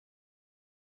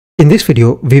In this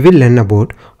video, we will learn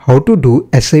about how to do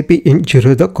SIP in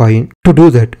Zerodha Coin. To do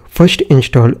that, first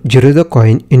install Zerodha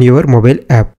Coin in your mobile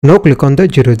app. Now click on the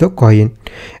Zerodha Coin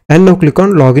and now click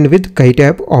on login with Kite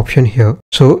app option here.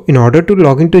 So in order to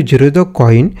log into Zerodha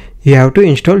Coin, you have to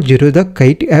install Zerodha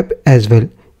Kite app as well.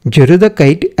 Zerodha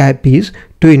Kite app is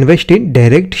to invest in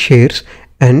direct shares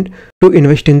and to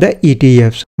invest in the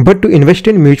ETFs. But to invest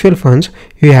in mutual funds,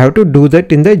 you have to do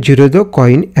that in the Zerodha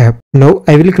Coin app. Now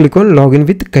I will click on login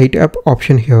with Kite app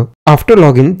option here. After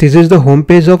login, this is the home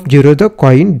page of Zerodha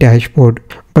Coin dashboard.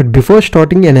 But before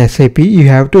starting an SIP, you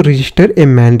have to register a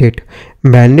mandate.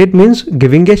 Mandate means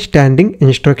giving a standing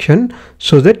instruction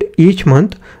so that each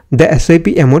month the SIP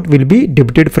amount will be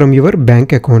debited from your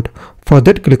bank account. For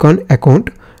that, click on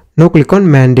account. Now click on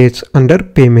mandates under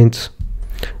payments.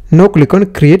 Now click on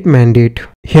create mandate.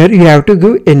 Here you have to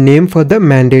give a name for the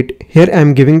mandate. Here I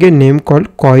am giving a name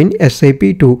called Coin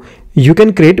SIP2. You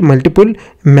can create multiple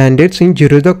mandates in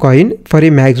Zerodha Coin for a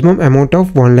maximum amount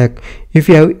of 1 lakh. If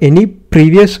you have any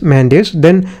previous mandates,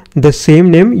 then the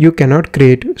same name you cannot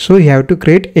create. So you have to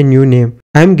create a new name.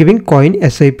 I am giving Coin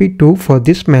SIP2 for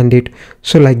this mandate.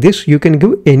 So like this, you can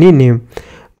give any name.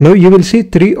 Now you will see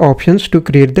 3 options to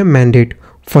create the mandate.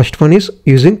 First one is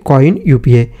using Coin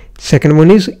UPI. Second one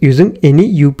is using any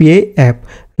UPI app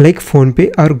like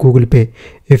PhonePe or Google Pay.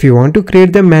 If you want to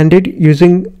create the mandate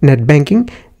using net banking,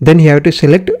 then you have to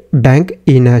select Bank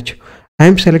eNACH. I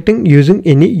am selecting using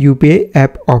any UPI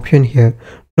app option here.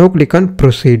 Now click on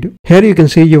proceed. Here you can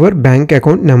see your bank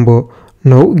account number.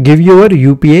 Now give your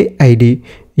UPI ID.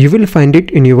 You will find it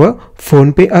in your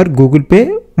PhonePe or Google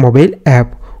Pay mobile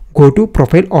app. Go to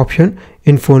profile option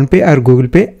in PhonePe or Google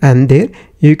Pay and there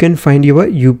you can find your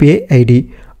UPI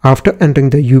ID. After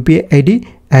entering the UPI ID,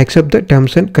 accept the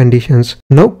terms and conditions.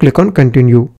 Now click on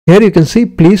continue. Here you can see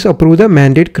please approve the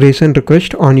mandate creation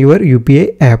request on your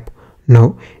UPI app.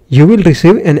 Now you will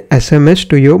receive an SMS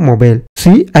to your mobile.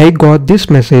 See, I got this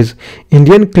message.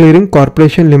 Indian Clearing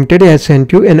Corporation Limited has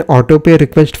sent you an autopay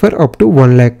request for up to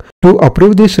 1 lakh. To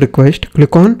approve this request,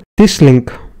 click on this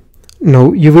link.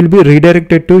 Now you will be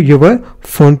redirected to your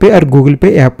PhonePe or Google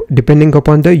Pay app depending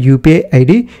upon the UPI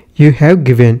ID you have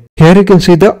given. Here you can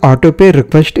see the autopay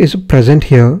request is present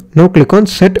here. Now click on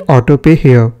set autopay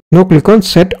here. Now click on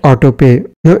set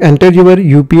autopay. Now enter your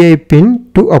UPI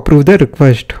PIN to approve the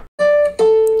request.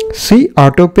 See,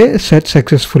 autopay set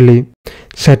successfully.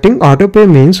 Setting autopay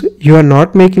means you are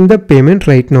not making the payment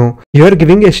right now. You are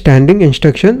giving a standing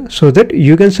instruction so that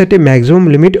you can set a maximum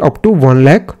limit up to 1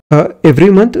 lakh every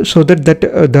month so that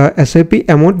the SIP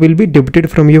amount will be debited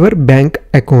from your bank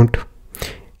account.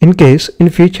 In case in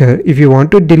future, if you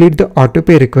want to delete the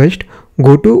autopay request,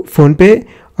 go to PhonePe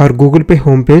or Google Pay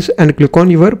homepage and click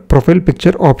on your profile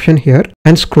picture option here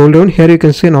and scroll down. Here you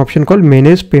can see an option called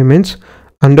manage payments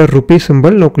under rupee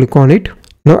symbol. Now click on it.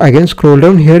 Now again scroll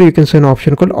down. Here you can see an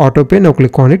option called autopay. Now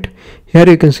click on it. Here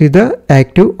you can see the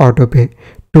active autopay.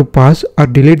 To pause or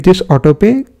delete this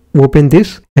autopay, open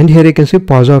this and here you can see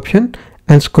pause option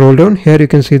and scroll down. Here you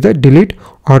can see the delete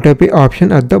autopay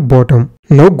option at the bottom.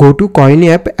 Now go to Coin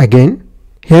app again.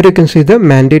 Here you can see the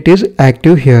mandate is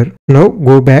active here. Now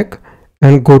go back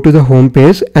and go to the home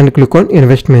page and click on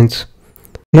investments.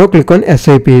 Now click on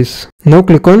SIPs. Now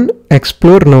click on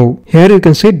explore now. Here you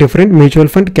can see different mutual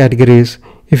fund categories.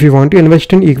 If you want to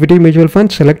invest in equity mutual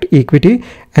fund, select equity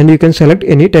and you can select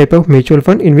any type of mutual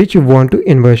fund in which you want to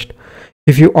invest.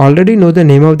 If you already know the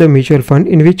name of the mutual fund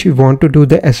in which you want to do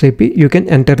the SIP, you can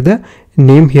enter the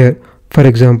name here. For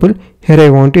example, here I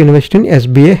want to invest in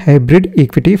SBI Hybrid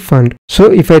Equity Fund.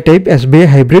 So if I type SBI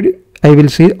Hybrid, I will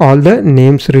see all the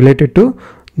names related to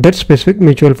that specific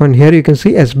mutual fund. Here you can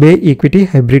see SBI Equity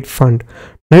Hybrid Fund.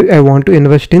 Now I want to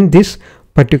invest in this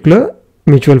particular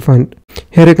mutual fund.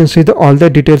 Here you can see all the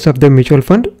details of the mutual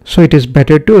fund. So it is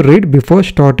better to read before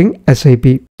starting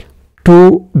SIP.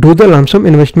 To do the lump sum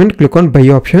investment, click on buy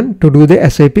option. To do the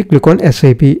SIP, click on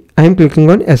SIP. I am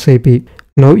clicking on SIP.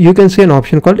 Now you can see an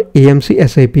option called AMC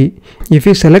SIP. If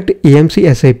you select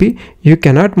AMC SIP, you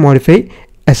cannot modify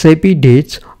SIP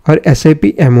dates or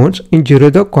SIP amounts in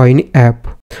Zerodha Coin app.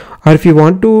 Or if you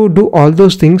want to do all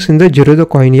those things in the Zerodha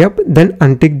Coin app, then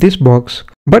untick this box.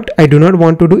 But I do not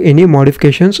want to do any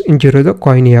modifications in Zerodha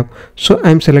Coin app. So I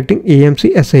am selecting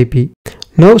AMC SIP.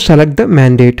 Now select the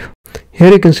mandate.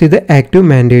 Here you can see the active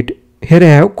mandate. Here I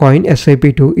have Coin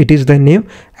SIP2. It is the name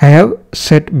I have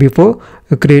set before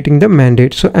creating the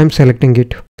mandate. So I am selecting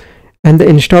it. And the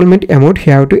installment amount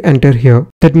you have to enter here.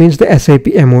 That means the SIP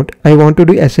amount. I want to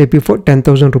do SIP for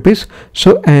 10,000 rupees.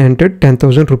 So I entered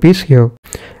 10,000 rupees here.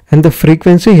 And the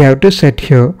frequency you have to set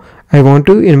here. I want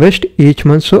to invest each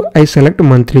month, so I select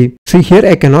monthly. See here,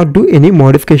 I cannot do any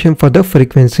modification for the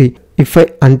frequency. If I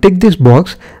untick this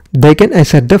box, then I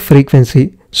set the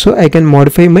frequency, so I can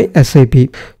modify my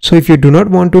SIP. So if you do not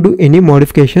want to do any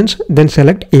modifications, then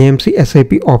select AMC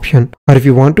SIP option. Or if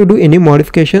you want to do any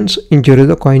modifications in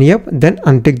Zerodha Coin app, then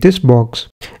untick this box.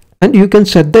 And you can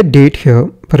set the date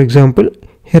here. For example,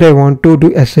 here I want to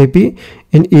do SIP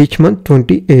in each month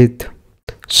 28th.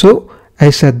 So I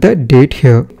set the date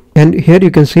here. And here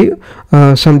you can see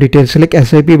some details like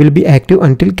SIP will be active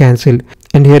until cancel.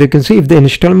 And here you can see if the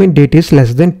installment date is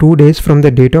less than 2 days from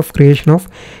the date of creation of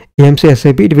AMC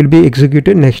SIP, it will be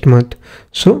executed next month.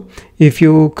 So if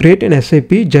you create an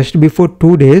SIP just before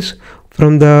 2 days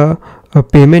from the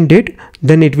payment date,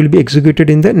 then it will be executed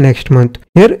in the next month.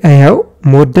 Here I have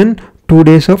more than 2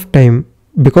 days of time,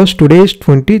 because today is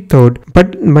 23rd,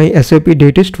 but my SIP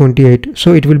date is 28,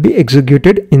 so it will be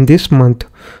executed in this month.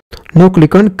 Now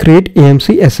click on create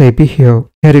AMC SIP here.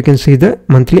 Here you can see the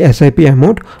monthly SIP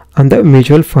amount on the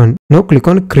mutual fund. Now click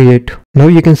on create. Now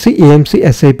you can see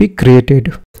AMC SIP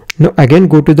created. Now again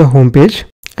go to the home page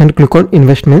and click on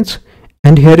investments,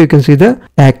 and here you can see the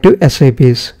active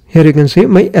SIPs. Here you can see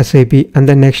my SIP, and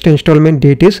the next installment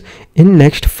date is in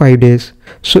next 5 days.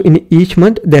 So in each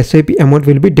month the SIP amount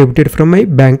will be debited from my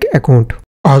bank account.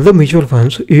 All the mutual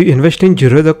funds you invest in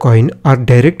Zerodha Coin are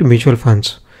direct mutual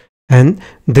funds, and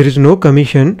there is no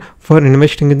commission for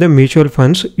investing in the mutual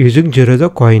funds using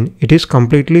Zerodha Coin. It is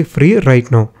completely free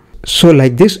right now. So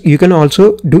like this, you can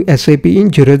also do SIP in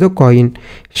Zerodha Coin.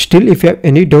 Still, if you have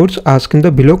any doubts, ask in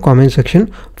the below comment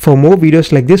section. For more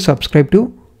videos like this, subscribe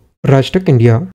to Raj Tech India.